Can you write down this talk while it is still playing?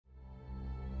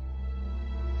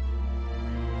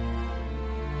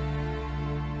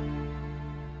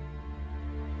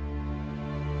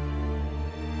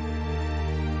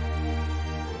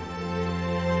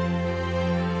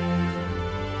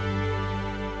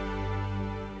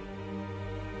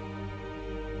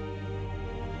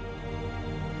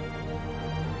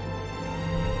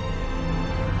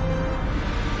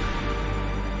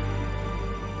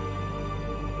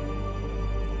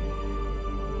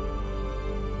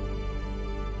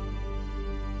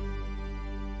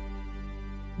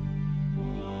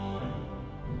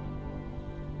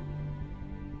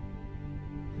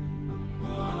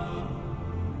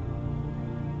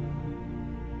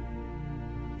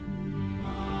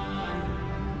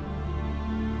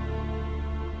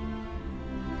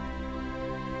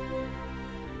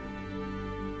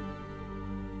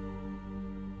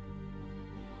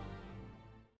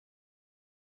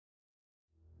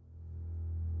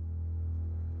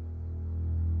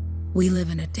We live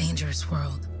in a dangerous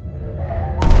world.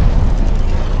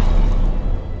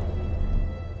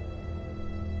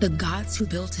 The gods who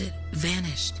built it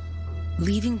vanished,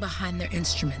 leaving behind their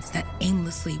instruments that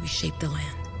aimlessly reshaped the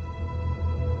land.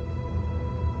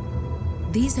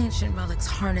 These ancient relics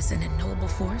harness an unknowable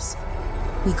force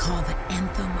we call the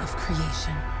Anthem of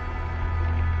Creation.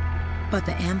 But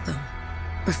the Anthem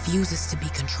refuses to be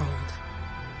controlled.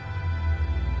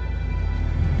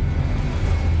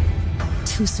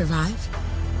 To survive,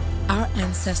 our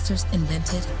ancestors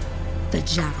invented the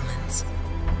javelins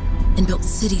and built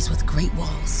cities with great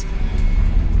walls.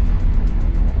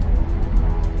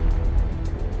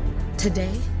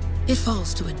 Today, it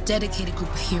falls to a dedicated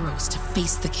group of heroes to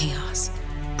face the chaos,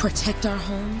 protect our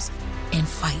homes, and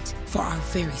fight for our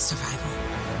very survival.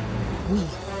 We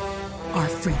are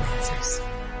Freelancers.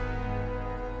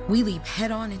 We leap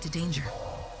head-on into danger,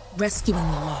 rescuing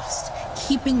the lost,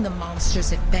 keeping the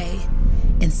monsters at bay,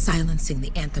 and silencing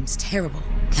the Anthem's terrible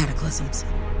cataclysms.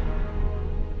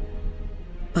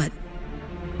 But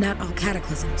not all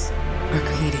cataclysms are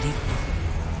created equal.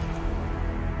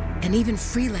 And even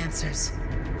Freelancers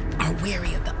are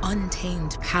wary of the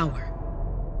untamed power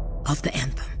of the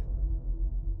Anthem.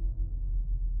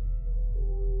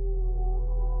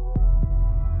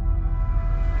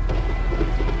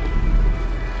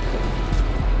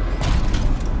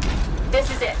 This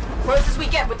is it. Closest we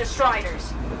get with the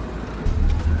Striders.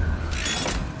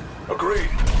 Agreed.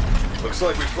 Looks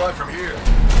like we fly from here.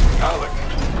 Alec,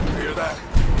 you hear that?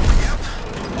 Yep.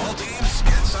 All teams,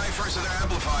 get ciphers to their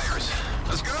amplifiers.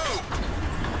 Let's go!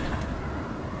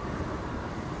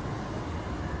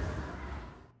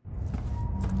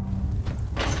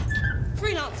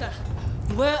 Freelancer!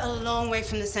 We're a long way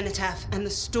from the cenotaph, and the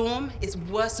storm is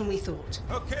worse than we thought.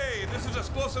 Okay, this is as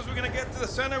close as we're gonna get to the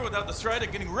center without the Strider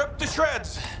getting ripped to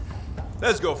shreds.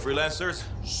 Let's go, Freelancers.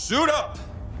 Suit up!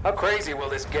 How crazy will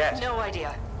this get? No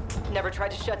idea. Never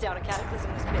tried to shut down a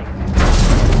cataclysm this big.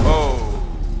 Oh,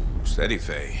 steady,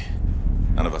 Faye.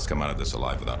 None of us come out of this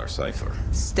alive without our cipher.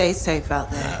 Stay safe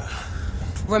out there.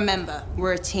 Remember,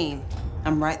 we're a team.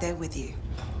 I'm right there with you.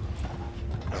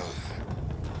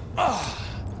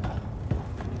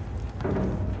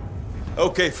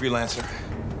 Okay, Freelancer.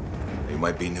 You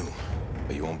might be new,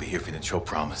 but you won't be here if you didn't show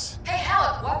promise. Hey,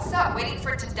 Helen, what's up? Waiting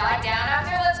for it to die down out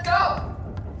there? Let's go!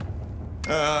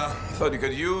 Thought you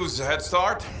could use a head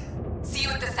start. See you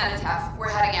at the cenotaph. We're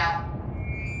heading out.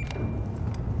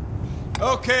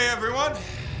 Okay, everyone.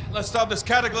 Let's stop this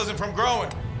cataclysm from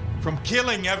growing, from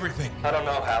killing everything. I don't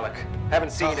know, Alec.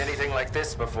 Haven't seen anything like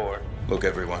this before. Look,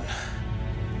 everyone.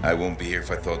 I won't be here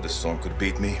if I thought this storm could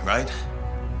beat me, right?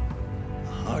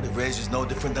 Heart of Rage is no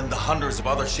different than the hundreds of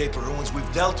other Shaper ruins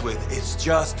we've dealt with. It's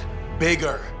just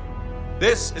bigger.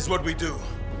 This is what we do.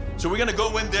 So we're gonna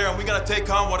go in there and we're gonna take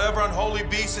on whatever unholy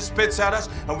beast it spits at us,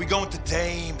 and we're going to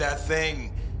tame that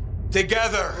thing.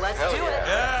 Together. Let's do it.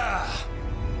 Yeah.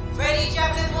 Ready,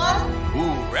 Javelin 1?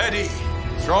 Ooh, ready.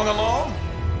 Strong along,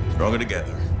 stronger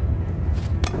together.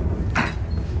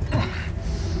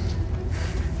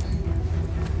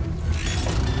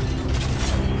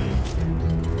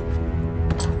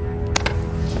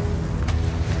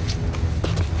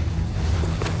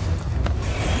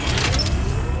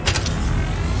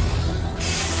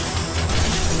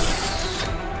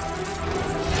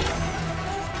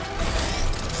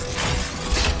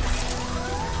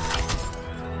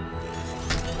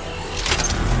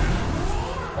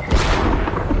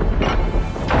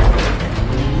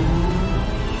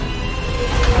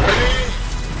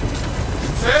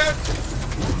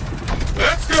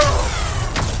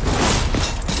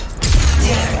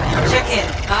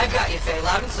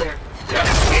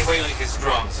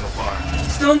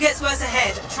 Storm gets worse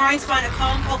ahead. Trying to find a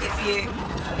calm pocket for you.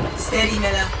 Steady,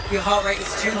 Miller. Your heart rate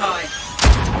is too high.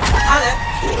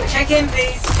 Alec, check in,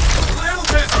 please. A little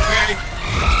busy, okay?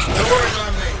 No worries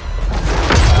on me.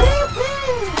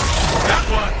 Woo-hoo! That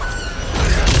one.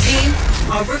 Team,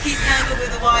 our rookies tangled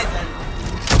with the Wyvern.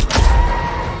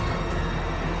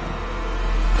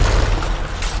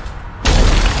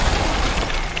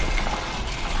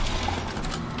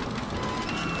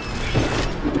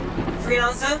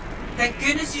 Freelancer, thank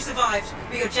goodness you survived,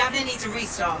 but your Javelin needs a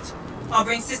restart. I'll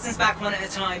bring systems back one at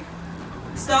a time.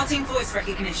 Starting voice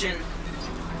recognition.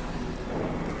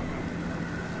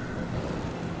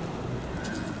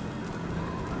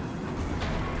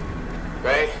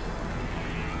 Ray?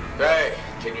 Ray,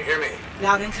 can you hear me?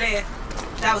 Loud and clear.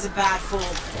 That was a bad fall.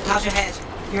 How's your head?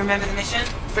 You remember the mission?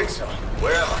 Think so.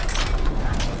 Where am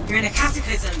I? You're in a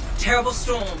cataclysm, terrible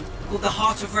storm, called the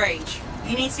Heart of Rage.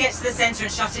 You need to get to the center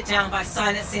and shut it down by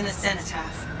silencing the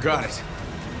cenotaph. Got it.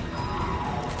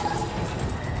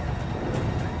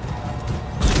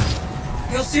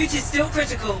 Your suit is still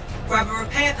critical. Grab a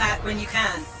repair pack when you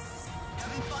can.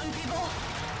 Having fun, people?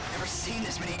 Never seen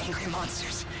this many angry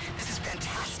monsters. This is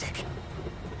fantastic.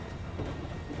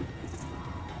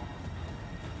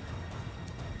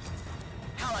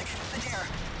 Halleck, Adair,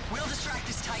 we'll distract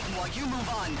this Titan while you move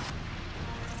on.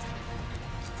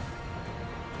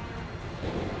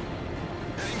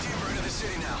 Heading deeper into the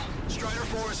city now. Strider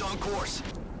 4 is on course.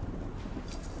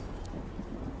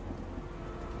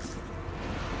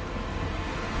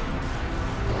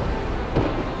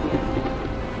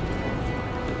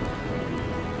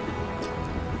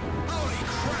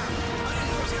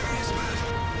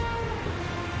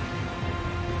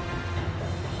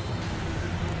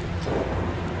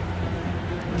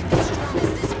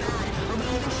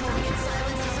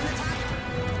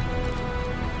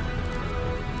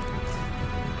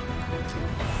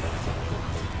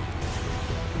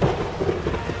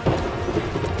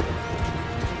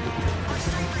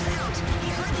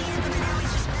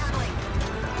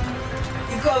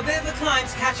 Got a bit of a climb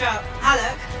to catch up.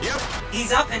 Halleck? Yep.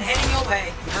 He's up and heading your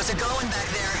way. How's it going back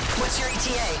there? What's your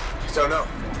ETA? So no.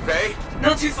 Faye?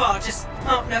 Not too far, just...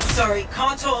 Oh, no, sorry.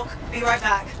 Can't talk. Be right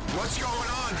back. What's going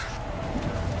on?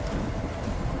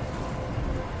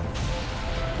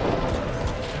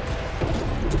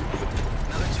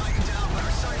 Another Titan down, but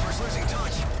our Cypher's losing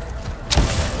touch.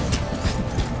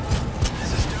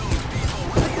 This is doomed, people.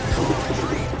 We're gonna call a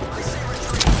retreat. I say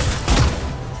retreat.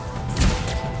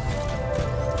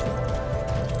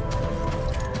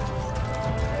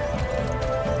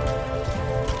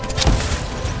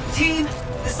 Team,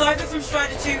 the Cypher from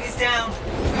Strider 2 is down.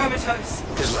 Comatose.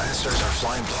 His Lancers are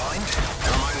flying blind?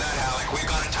 Never mind that, Alec. We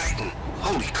got a Titan.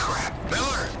 Holy crap.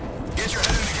 Miller, get your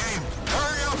head in the game.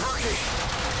 Hurry up, rookie.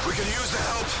 We can use the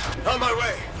help. On my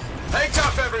way. Hang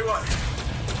tough, everyone.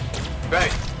 Faye,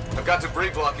 I've got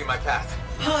debris blocking my path.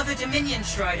 Part of the Dominion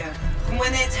Strider. And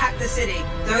when they attack the city,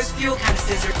 those fuel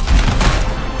canisters are...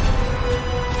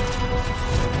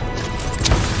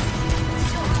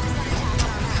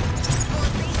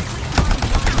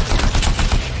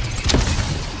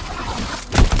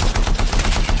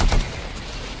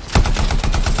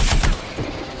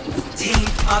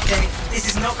 Update. This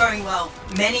is not going well.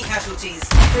 Many casualties.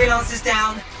 Freelancers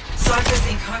down. Cyphers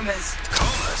in comas.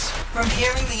 Comas? From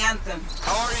hearing the anthem.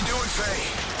 How are you doing,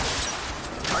 Faye?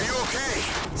 Are you okay?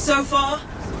 So far,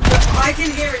 but I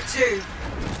can hear it too.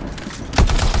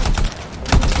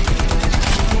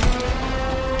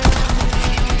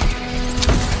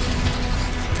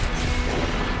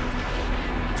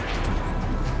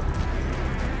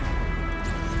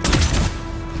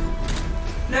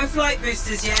 No flight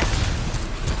boosters yet.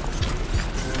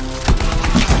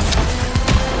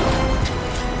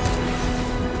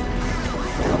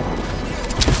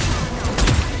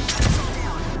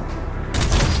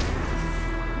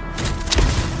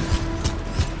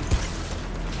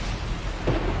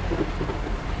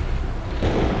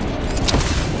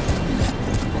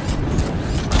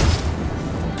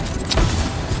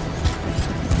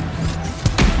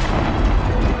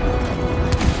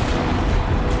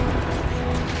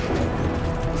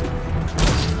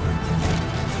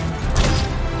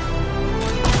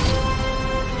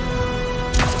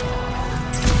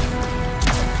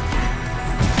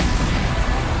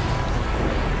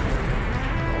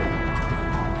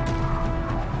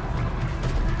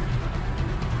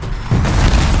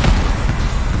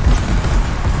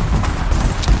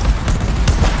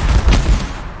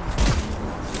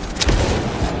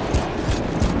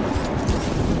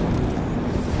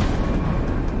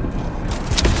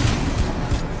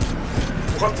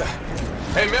 What the?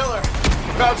 Hey, Miller!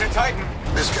 Found your Titan!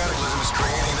 This cataclysm is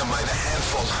creating them by the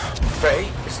handful. Faye,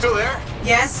 you still there?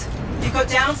 Yes? You've got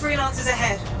down Freelancers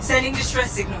ahead, sending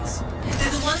distress signals. They're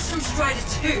the ones from Strider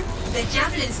 2. Their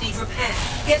javelins need repair.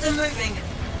 Get them moving.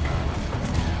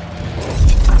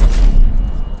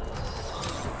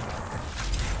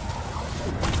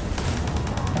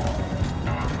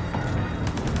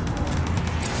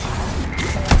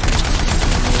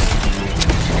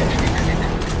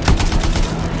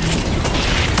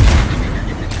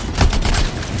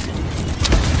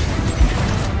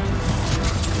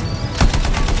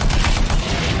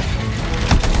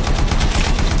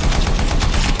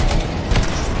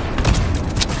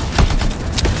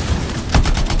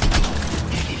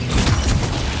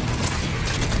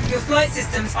 Flight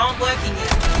systems aren't working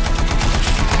yet.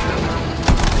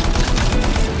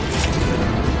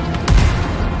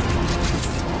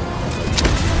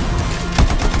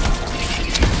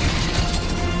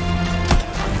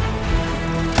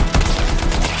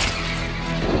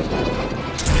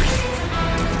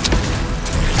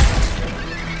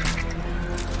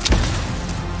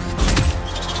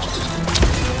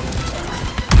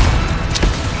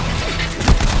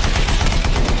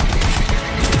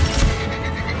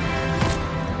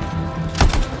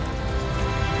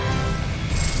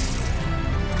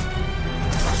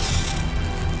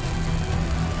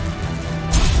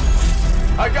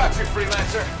 I got you,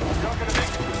 Freelancer. You're not gonna make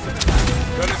it to the cinema.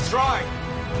 Gonna try.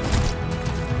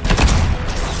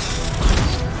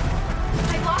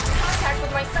 I lost contact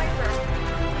with my cipher.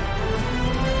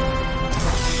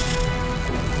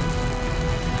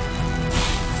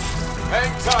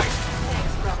 Hang tight.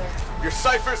 Thanks, brother. Your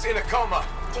cipher's in a coma.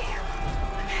 Damn.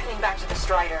 I'm heading back to the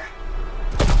Strider.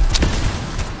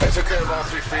 I took care of all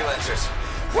 3 Freelancers.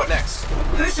 What next?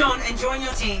 Push on and join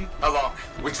your team. Along.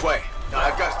 Which way?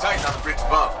 I've got a Titan on the bridge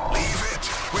above. Leave it.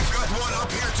 We've got one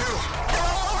up here, too. They're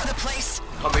all over the place.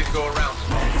 I'll need to go around.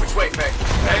 Which way, Faye?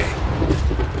 Hey!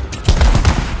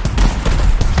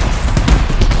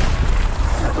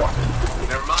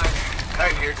 Never mind.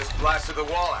 Titan here just blasted the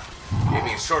wall out. Gave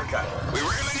me a shortcut. We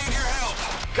really need your help.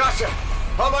 Gotcha!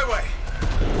 On my way!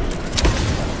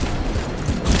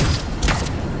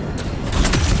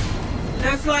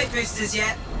 No flight boosters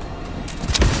yet.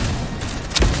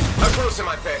 I'm close to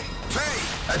my Faye. Faye,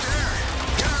 Adair,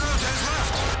 get her out that's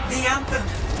left. The Anthem.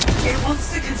 It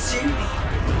wants to consume me.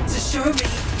 To show me.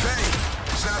 Faye,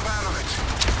 snap out of it.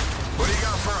 What do you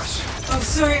got for us? Oh,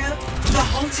 sorry. The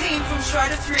whole team from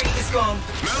Strider 3 is gone.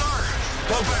 Miller,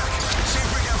 pull back. See if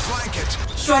we can flank it.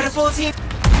 Strider 14.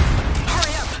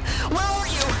 Hurry up. Where are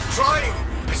you? Trying!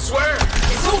 I swear!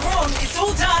 It's all wrong. It's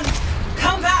all done.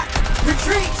 Come back.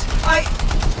 Retreat. I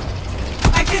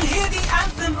can hear the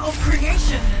Anthem of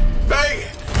Creation. Faye!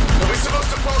 Are we supposed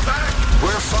to fall back?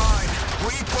 We're fine.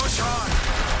 We push on.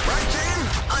 Right, team?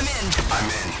 I'm in. I'm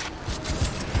in.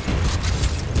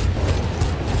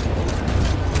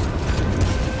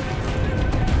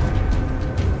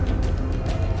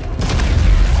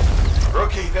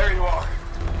 Rookie, there you are.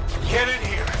 Get in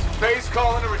here. Faye's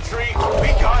calling a retreat.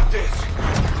 We got this.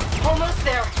 Almost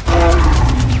there.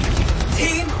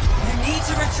 Team, you need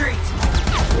to retreat.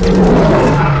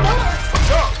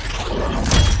 Go!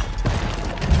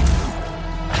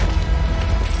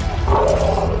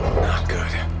 Not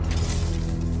good.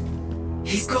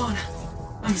 He's gone.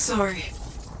 I'm sorry.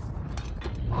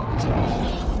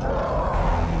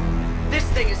 This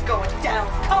thing is going down.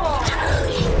 Come on!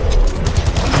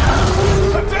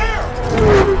 Adair!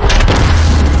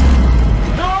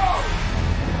 No!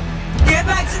 Get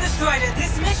back to the Strider.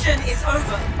 This mission is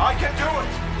over. I can do it!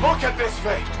 Look at this,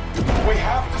 Faye! We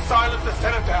have to silence the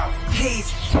Cenotaph!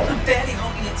 Please, I'm barely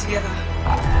holding it together.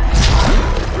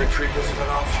 Retreat isn't an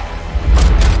option.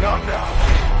 Not now.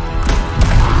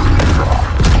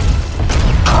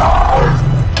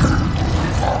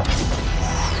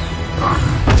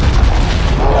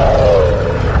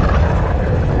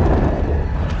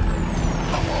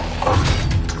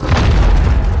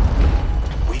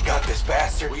 We got this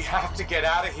bastard. We have to get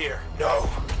out of here. No.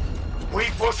 We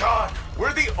push on.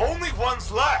 We're the only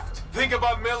ones left. Think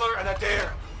about Miller and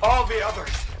Adair. All the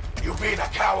others. You being a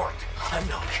coward. I'm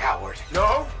no coward.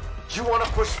 No? You want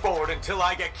to push forward until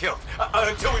I get killed.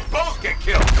 Until we both get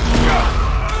killed.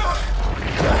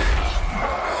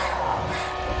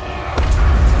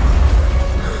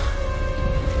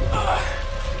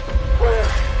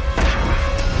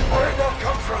 Where'd that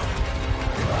come from?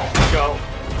 Go.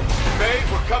 Faye,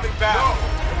 we're coming back. No!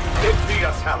 It beat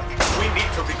us, Halleck. We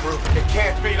need to regroup. It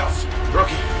can't beat us.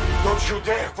 Rookie, don't you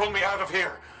dare pull me out of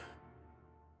here.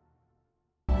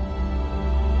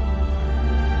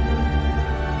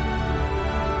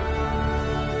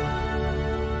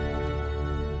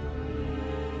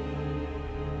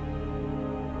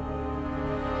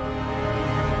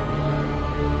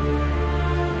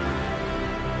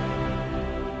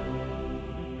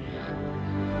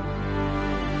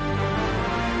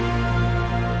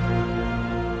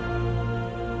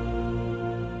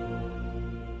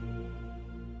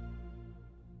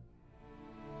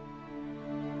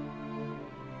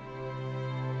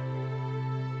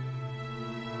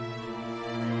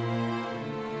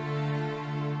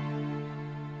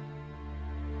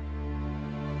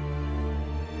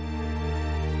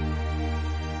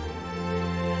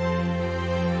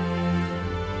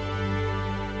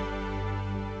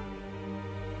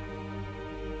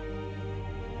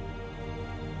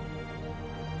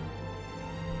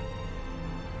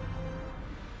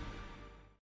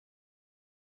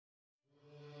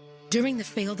 During the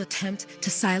failed attempt to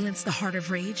silence the Heart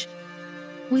of Rage,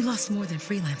 we lost more than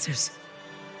freelancers,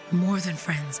 more than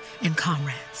friends and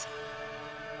comrades.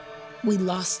 We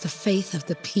lost the faith of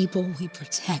the people we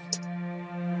protect.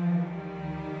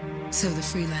 So the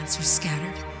freelancers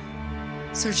scattered,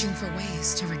 searching for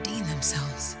ways to redeem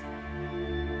themselves.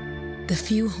 The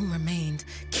few who remained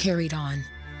carried on,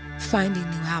 finding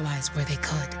new allies where they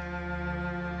could,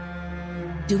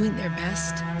 doing their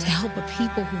best to help a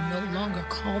people who no longer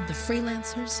called the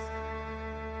freelancers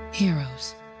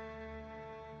heroes.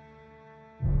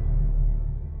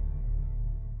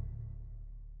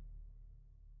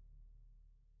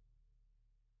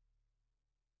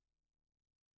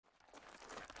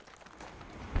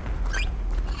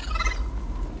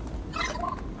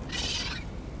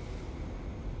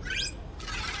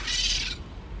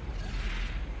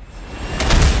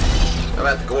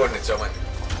 at the coordinates, Owen.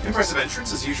 Impressive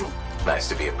entrance, as usual. Nice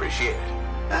to be appreciated.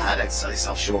 Don't sell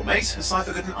yourself short, mate. A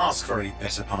cipher couldn't ask for a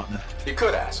better partner. You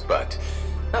could ask, but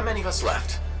not many of us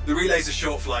left. The relay's a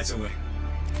short flight away.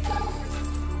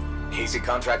 Easy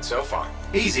contract so far.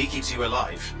 Easy keeps you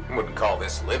alive. Wouldn't call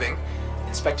this living.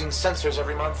 Inspecting sensors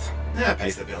every month. Yeah,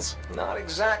 pays the bills. Not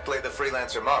exactly the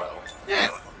Freelancer motto. Yeah,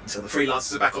 well, until the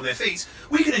freelancers are back on their feet,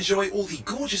 we can enjoy all the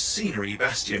gorgeous scenery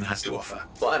Bastion has to offer.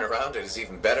 Flying around it is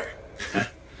even better.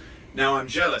 Now I'm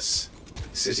jealous,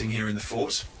 sitting here in the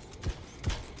fort.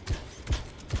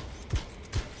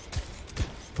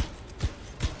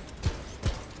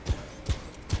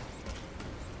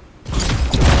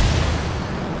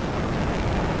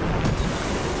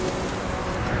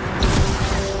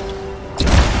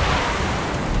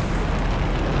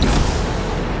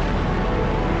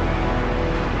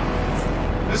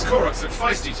 This Koroks look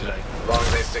feisty today. As long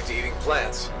as they stick to eating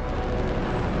plants.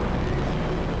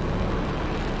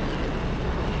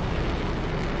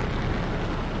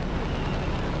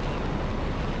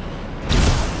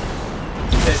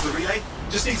 There's the relay.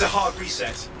 Just needs a hard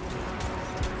reset.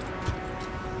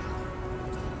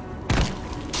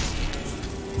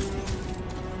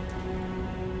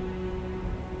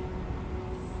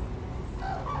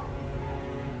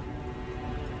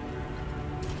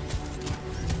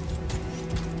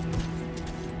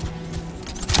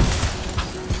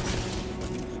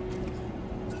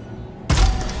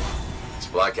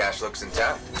 Supply cache looks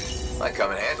intact. Might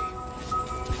come in handy.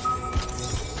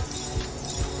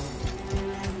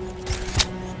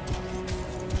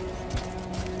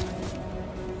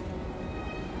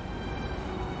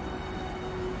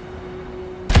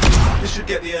 This should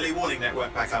get the early warning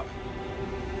network back up.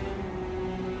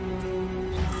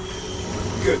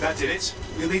 Good, that did it.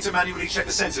 We'll need to manually check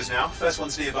the sensors now. First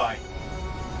one's nearby.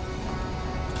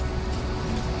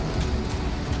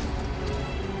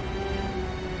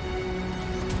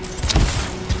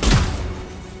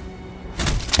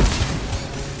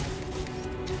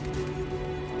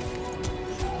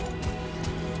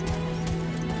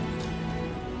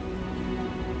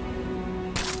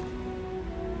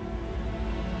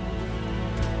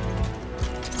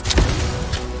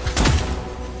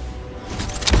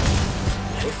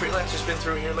 Freelancers been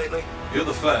through here lately? You're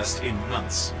the first in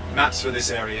months. Maps for this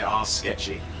area are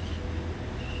sketchy.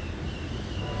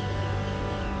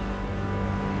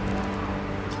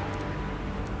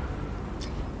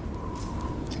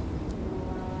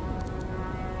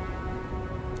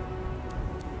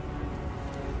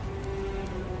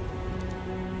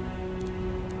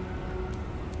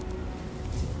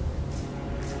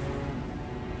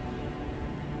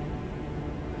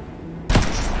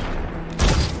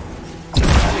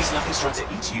 Nothing's trying to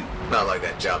eat you. Not like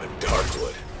that job in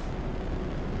Darkwood.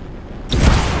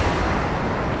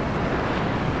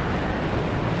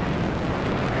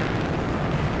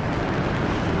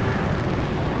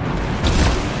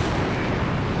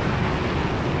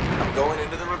 I'm going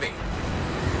into the ravine.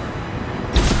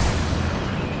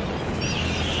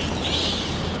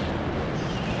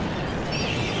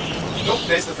 Oh,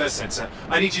 there's the first sensor.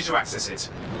 I need you to access it.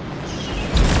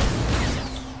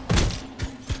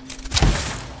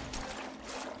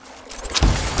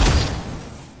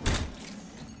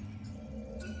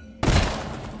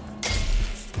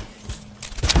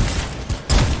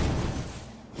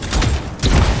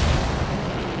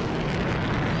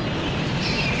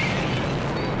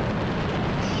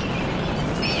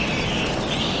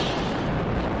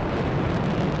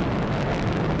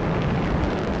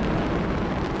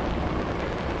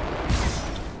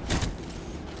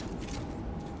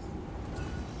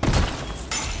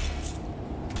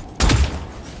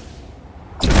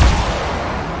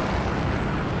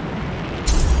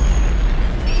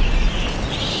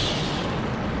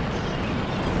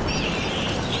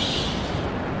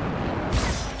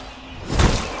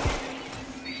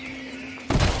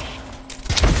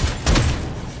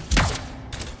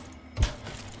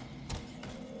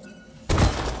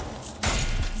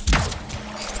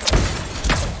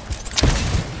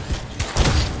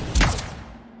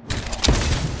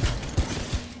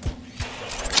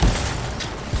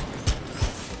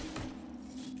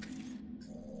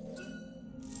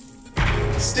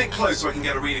 Stick close so I can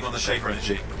get a reading on the Shaper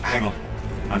energy. Hang on.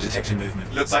 I'm detecting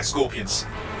movement. Looks like scorpions.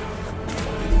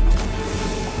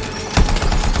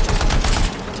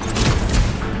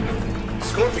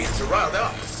 Scorpions are riled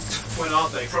up. When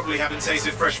aren't they? Probably haven't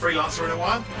tasted fresh Freelancer in a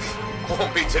while.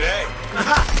 Won't be today.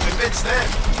 Aha! Convinced them.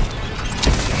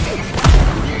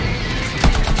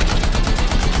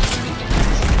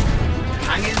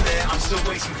 Hang in there. I'm still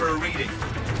waiting for a reading.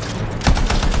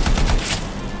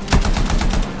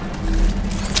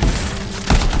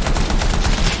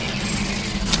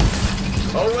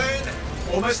 Owen!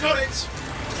 Almost got it!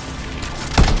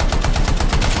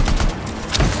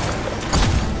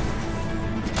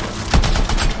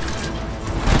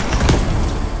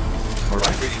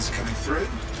 Alright, readings are coming through.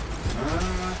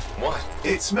 What?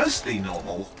 It's mostly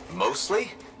normal.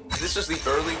 Mostly? This is the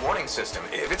early warning system.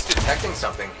 If it's detecting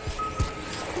something...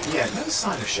 Yeah, no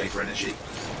sign of Shaper energy.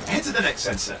 Head to the next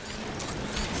sensor.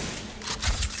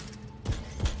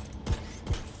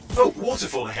 Oh,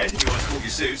 waterfall ahead if you want to cool your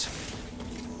suit.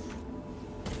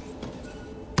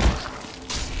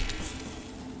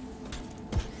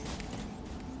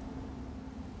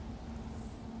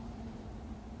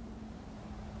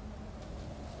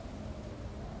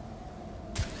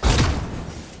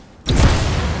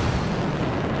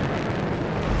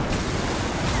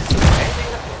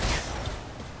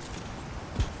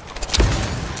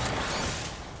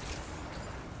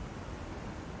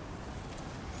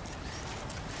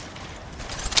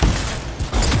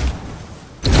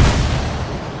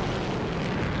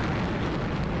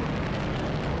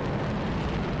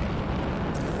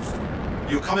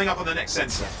 You're coming up on the next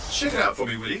sensor. Check it out for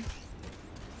me, will you?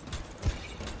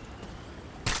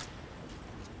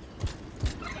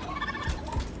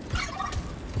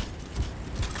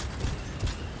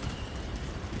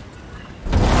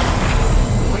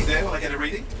 Wait there while I get a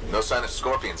reading. No sign of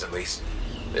scorpions, at least.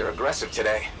 They're aggressive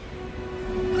today.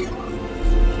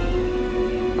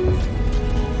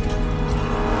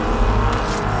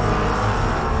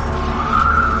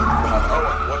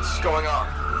 Owen, what's going on?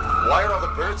 Why are all the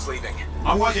birds leaving?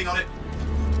 I'm working on it.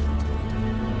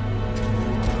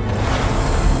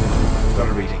 Got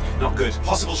a reading. Not good.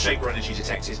 Possible Shaper energy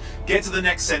detected. Get to the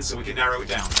next sensor, we can narrow it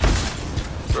down.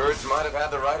 Birds might have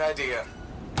had the right idea.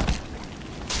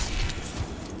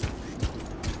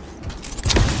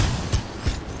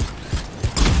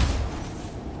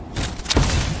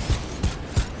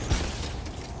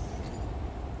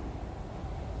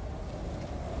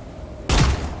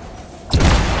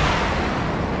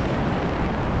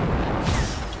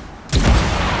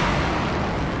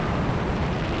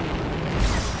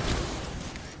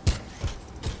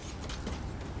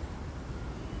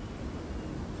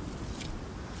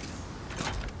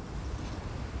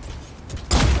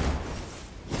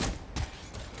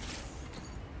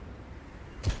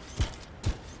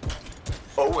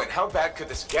 Owen, how bad could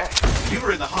this get? You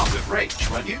were in the heart of rage,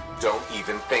 weren't you? Don't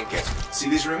even think it. See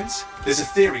these ruins? There's a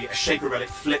theory a Shaper relic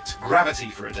flipped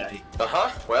gravity for a day.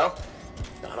 Uh-huh. Well,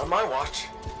 not on my watch.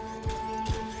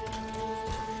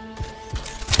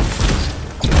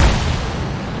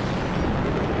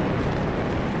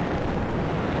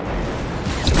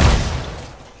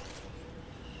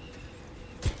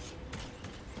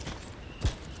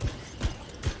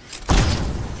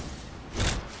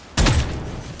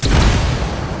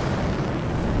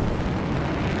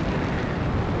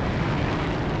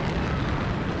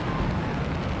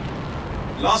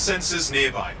 Last sensor's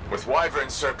nearby. With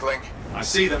wyverns circling. I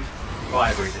see them.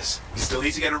 Fire breathers. You still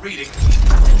need to get a reading.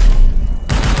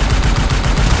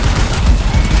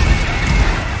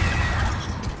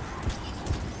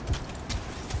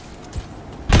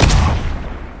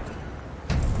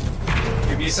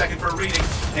 Give me a second for a reading.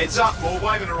 Heads up, more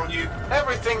wyvern are on you.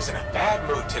 Everything's in a bad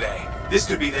mood today. This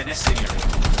could be their nesting area.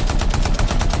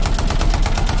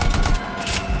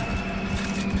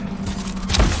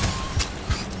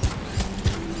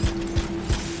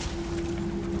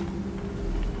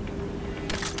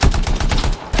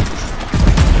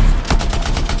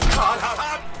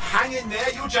 Hang in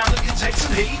there, your javelin can take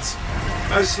some heat.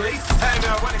 Mostly. And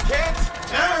when it can't?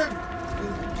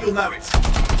 You'll know it.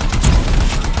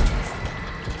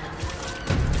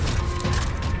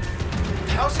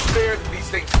 How's it fair that these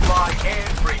things fly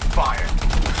and breathe fire?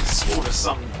 Spawn of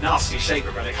some nasty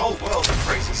Shaper relic. Whole world's a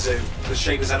crazy zoo. The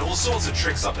Shapers had all sorts of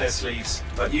tricks up their sleeves.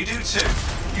 But you do too.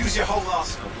 Use your whole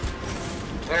arsenal.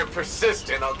 They're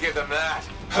persistent, I'll give them that.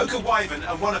 Poke a wyvern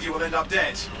and one of you will end up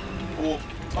dead. Or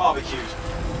barbecued.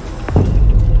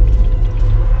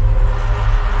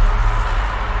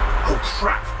 Oh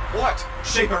crap! What?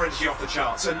 Shaper energy off the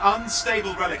charts. An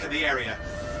unstable relic in the area.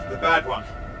 The bad one.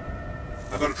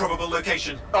 I've got a probable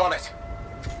location. On it.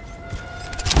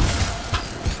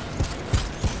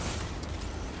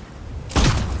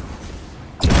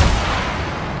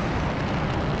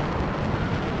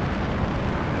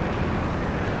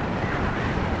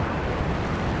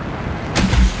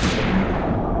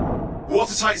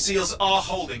 Watertight seals are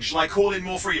holding. Shall I call in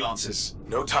more Freelancers?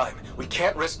 No time. We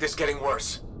can't risk this getting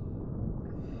worse.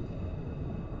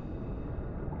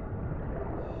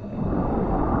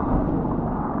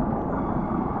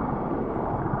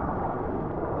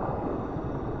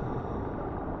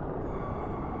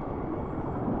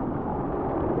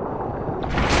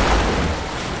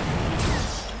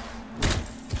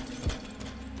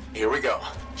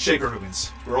 Shaper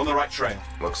ruins. We're on the right trail.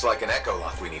 Looks like an echo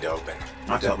lock we need to open.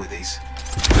 I've dealt with these.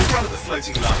 Look around at the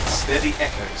floating lights. They're the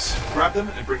echoes. Grab them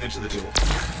and bring them to the door.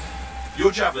 Your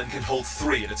javelin can hold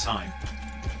 3 at a time.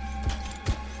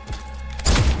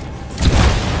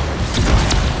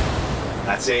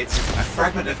 That's it. A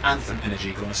fragment of Anthem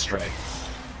energy gone astray.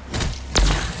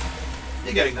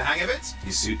 You're getting the hang of it.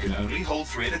 Your suit can only hold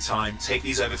 3 at a time. Take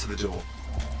these over to the door.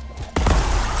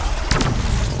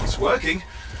 It's working,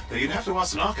 though you'd have to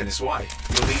ask an Arcanist why.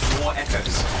 You'll need more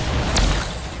echoes.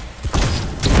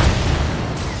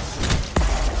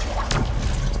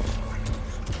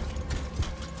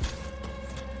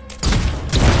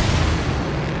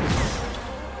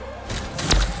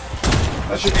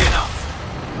 That should be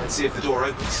enough. Let's see if the door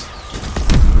opens.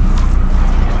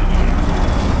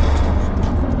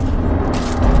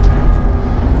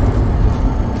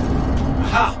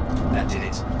 Aha! That did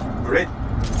it. We're in.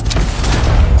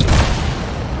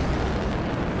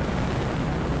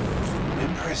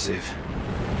 Impressive.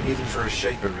 Even for a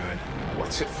Shaper ruin.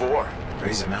 What's it for?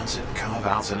 Raise a mountain, carve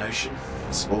out an ocean,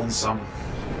 spawn some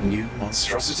new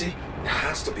monstrosity? There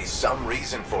has to be some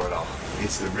reason for it all.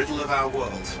 It's the riddle of our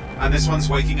world. And this one's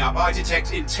waking up. I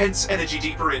detect intense energy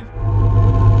deeper in.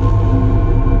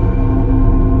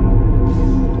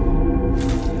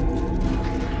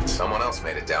 Someone else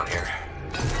made it down here.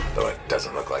 Though it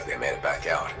doesn't look like they made it back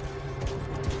out.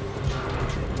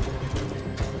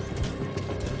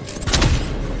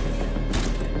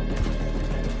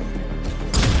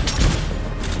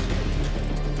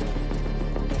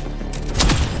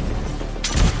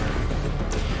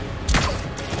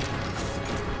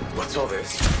 What's all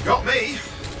this? Got me!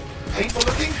 Painful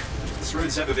looking? This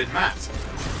ruin's never been mapped.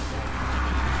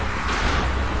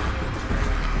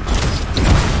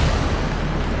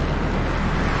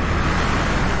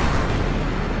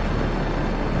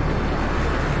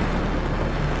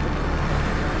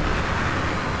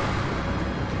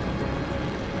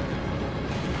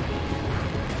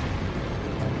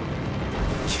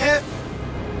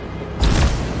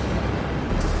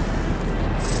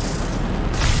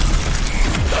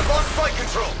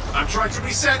 I'm trying to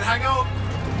reset, hang on!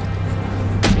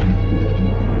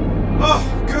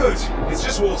 Oh, good. It's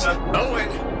just water.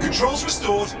 Owen! Controls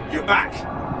restored, you're back.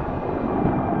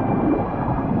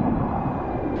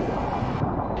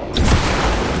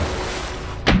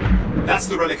 That's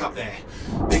the relic up there.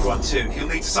 Big one too. You'll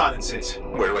need to silence it.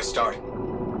 Where do I start?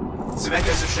 Some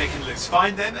echoes have shaken loose.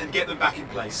 Find them and get them back in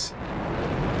place.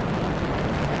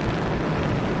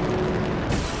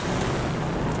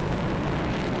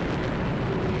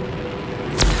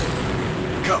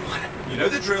 Come on. You know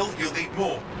the drill, you'll need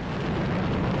more.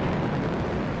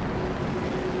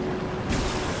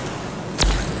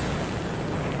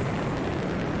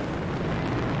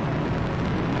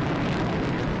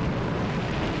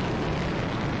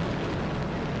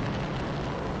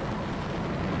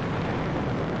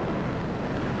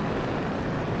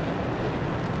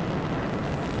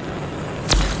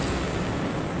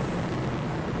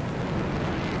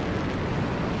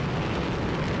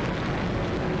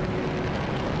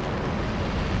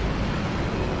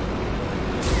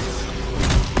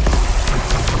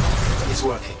 It's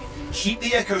working. Keep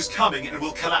the echoes coming and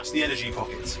we'll collapse the energy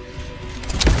pockets.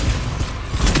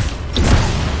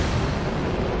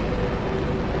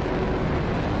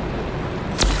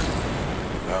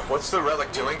 What's the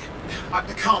relic doing? I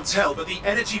can't tell, but the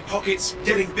energy pocket's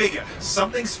getting bigger.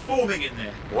 Something's forming in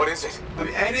there. What is it? I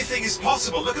mean, anything is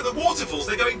possible. Look at the waterfalls,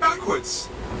 they're going backwards.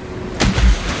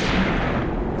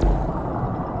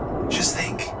 Just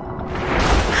think.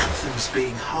 Anthem's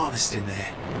being harnessed in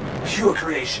there. Pure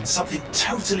creation, something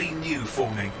totally new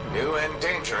forming. New and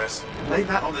dangerous. Blame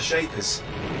that on the Shapers.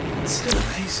 It's still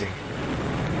amazing.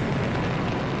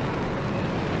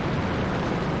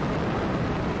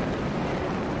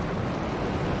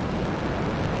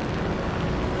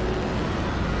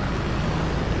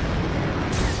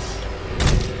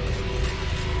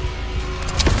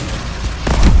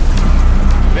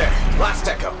 There, last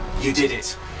echo. You did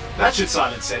it. That should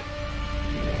silence it.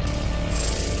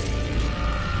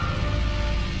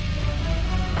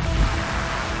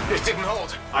 It didn't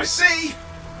hold. I see!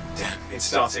 Damn, it's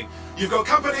starting. You've got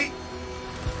company!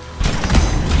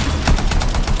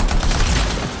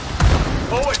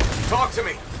 Owen, talk to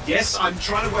me. Yes, I'm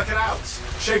trying to work it out.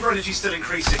 Shaper energy's still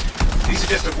increasing. These are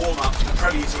just a warm-up, a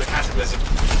prelude to a cataclysm.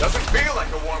 Doesn't feel like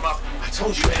a warm-up. I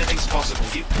told you anything's possible.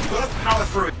 You've got to power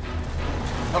through it.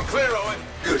 I'm clear, Owen.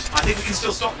 Good. I think we can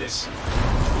still stop this.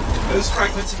 Those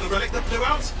fragments of the relic that blew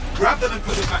out, grab them and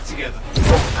put them back together.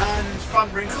 And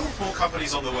fun wrinkle, more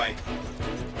companies on the way.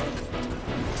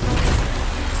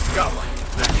 Got one.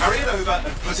 Now carry it over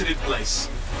and put it in place.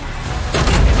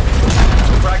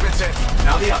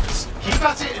 the others. Keep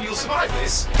at it and you'll survive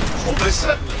this. Almost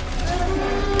certainly.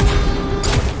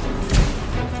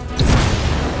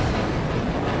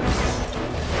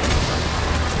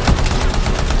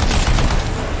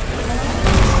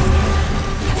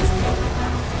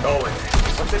 Owen,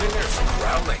 something in there is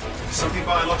growling. Something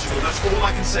biological, that's all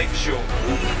I can say for sure.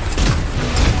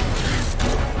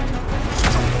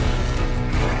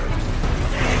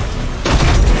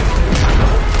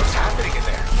 What's happening in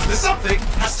there? There's something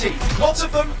has teeth. Lots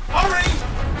of them. Hurry!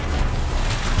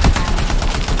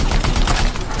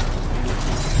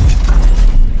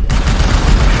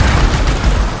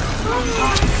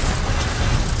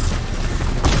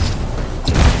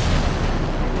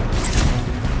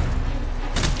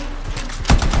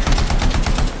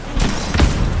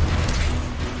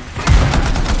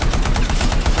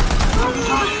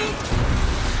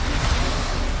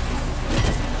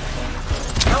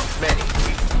 How many?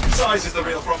 Size is the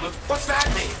real problem. What's that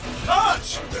mean?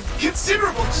 Large!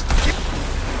 Considerable!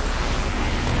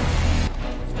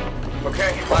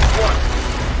 Okay, last one.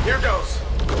 Here goes.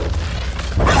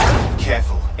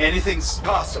 Careful. Anything's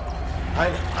Possible. I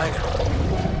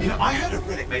know. You know, I heard a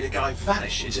relic made a guy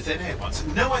vanish into thin air once.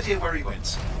 No idea where he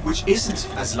went. Which isn't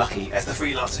as lucky as the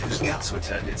freelancer whose guts were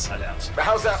turned inside out.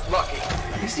 How's that lucky?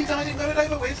 At least he died and got it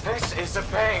over with. This is a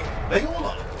pain. They all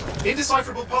are.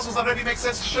 Indecipherable puzzles that only make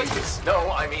sense to shapers.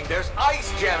 No, I mean there's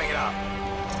ice jamming it up.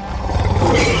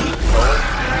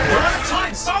 We're out of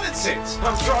time. Silence it.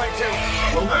 I'm trying to.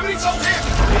 Well, nobody told him.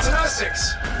 It's an R6.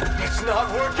 It's not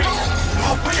working.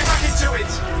 Oh, put it back into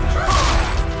it.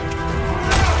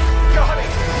 Got it.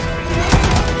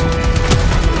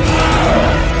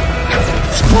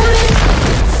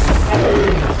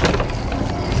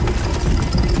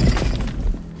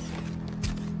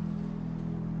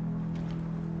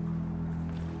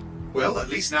 Well, at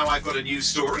least now I've got a new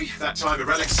story. That time a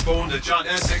relic spawned a giant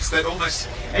R6 that almost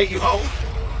ate you whole.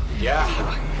 Yeah.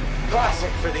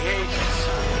 Classic for the ages.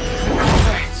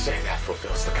 I'd say that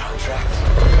fulfills the contract.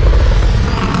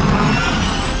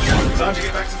 Time to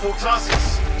get back to Fort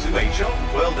Tarsis. To a job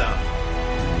well done.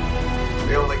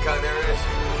 The only kind there is.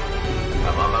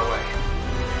 I'm on my way.